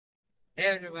Hey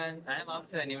everyone, I'm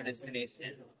off to a new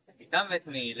destination. Come with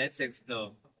me, let's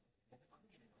explore.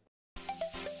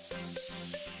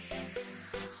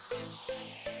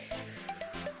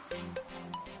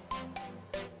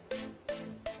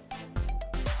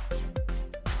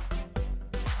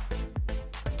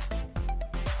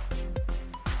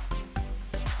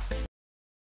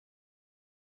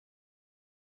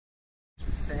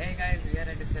 So hey guys, we are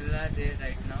at the Cellular Jail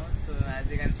right now. So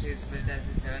as you can see, it's built as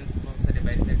the seven spokes of the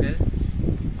bicycle.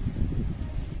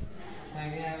 So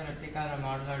we have a replica or a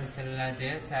model of the Cellular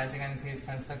Jail. So as you can see, it's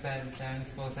constructed as the seven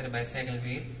spokes of the bicycle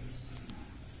wheel.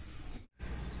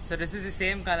 So this is the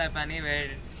same Kalapani where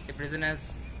the prisoners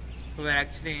who were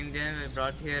actually Indian were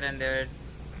brought here and they were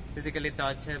physically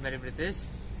tortured by the British.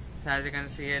 So as you can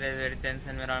see here, there is a very tense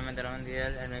environment around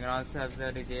here, and we can also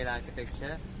observe the jail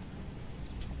architecture.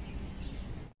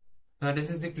 So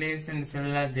this is the place in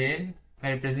Cellular Jail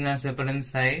where prisoners were put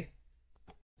inside.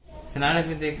 So now let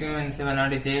me take you into one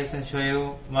of the jails and show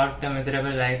you what a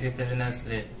miserable life the prisoners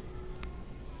led.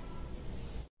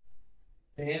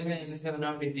 So here we are in one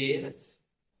of the jails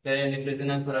where the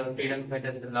prisoners were freedom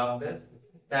fighters are longer.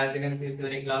 So as you can see, it's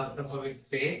very claustrophobic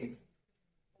space.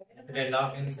 They are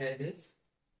locked inside this.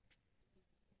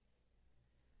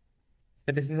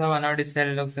 So this is how one of the cell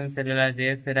looks in Cellular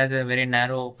Jail. So it has a very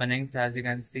narrow opening, so as you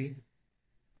can see.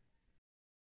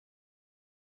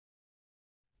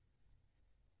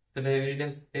 So the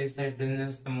evidence space that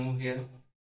prisoners to move here.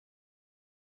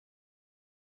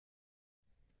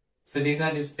 So these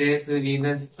are the stairs which lead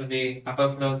us to the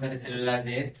upper floors of the Cellular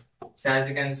Jail. So as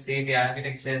you can see, the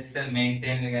architecture is still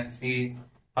maintained. You can see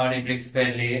how the bricks were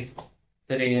laid.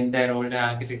 So the entire old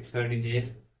architecture of the jail.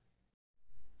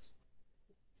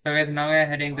 So guys, now we are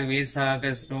heading to V.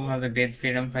 Savarkar's room of the great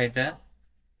freedom fighter.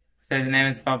 So his name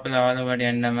is popular all over the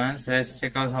Andaman. So let's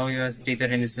check out how he was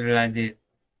treated in the Cellular Jail.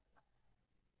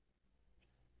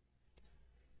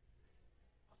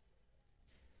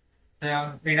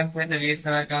 So freedom fighter V.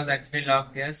 Savarkar was actually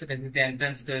locked here. So this is the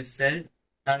entrance to his cell.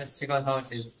 Now let's check out how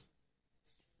it is.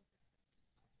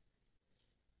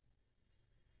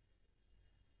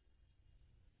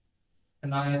 So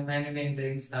now we are finally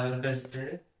entering Savarkar's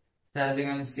cell. So as you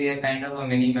can see, a kind of a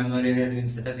mini memory has been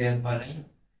set up here for him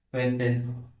with his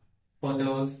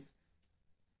photos.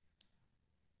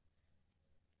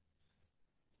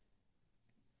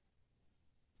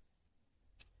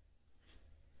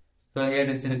 So here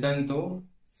it's written to.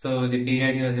 So the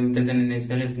period he was imprisoned in his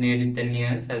cell is nearly 10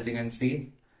 years, as you can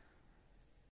see.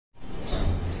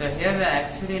 So here we are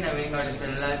actually in a wing of the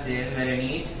Cellular Jail where in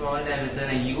each wall they have written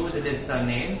a huge list of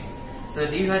names. So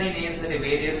these are the names of the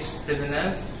various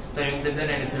prisoners who are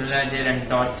imprisoned in the Cellular Jail and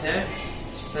tortured.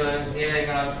 So here you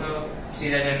can also see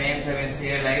that the names have been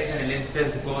serialized and the list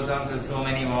just goes on to so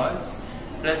many walls.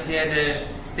 Plus here the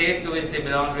state to which they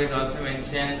belong to is also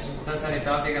mentioned. Plus on the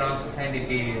top you can also find the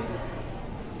period.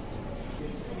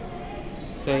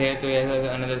 So here too we have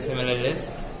another similar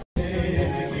list.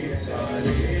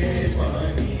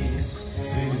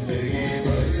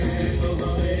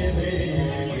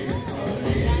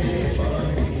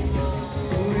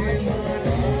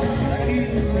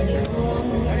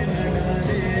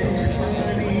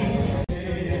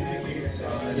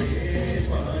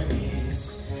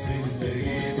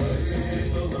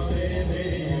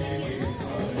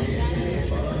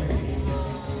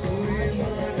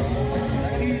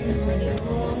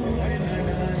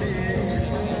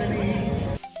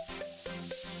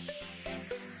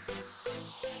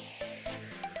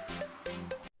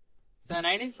 So in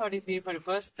 1943, for the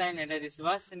first time, Netaji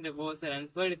Subhash Chandra Bose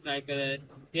unfurled the tricolor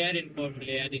here in Port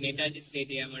Blair at the Netaji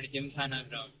Stadium on the Gymkhana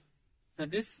ground. So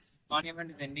this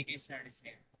monument is the indication of the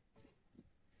same.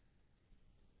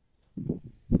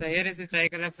 So here is the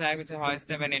tricolor flag which was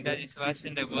hoisted by Netaji Subhash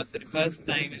Chandra Bose for the first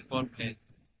time in Port Blair.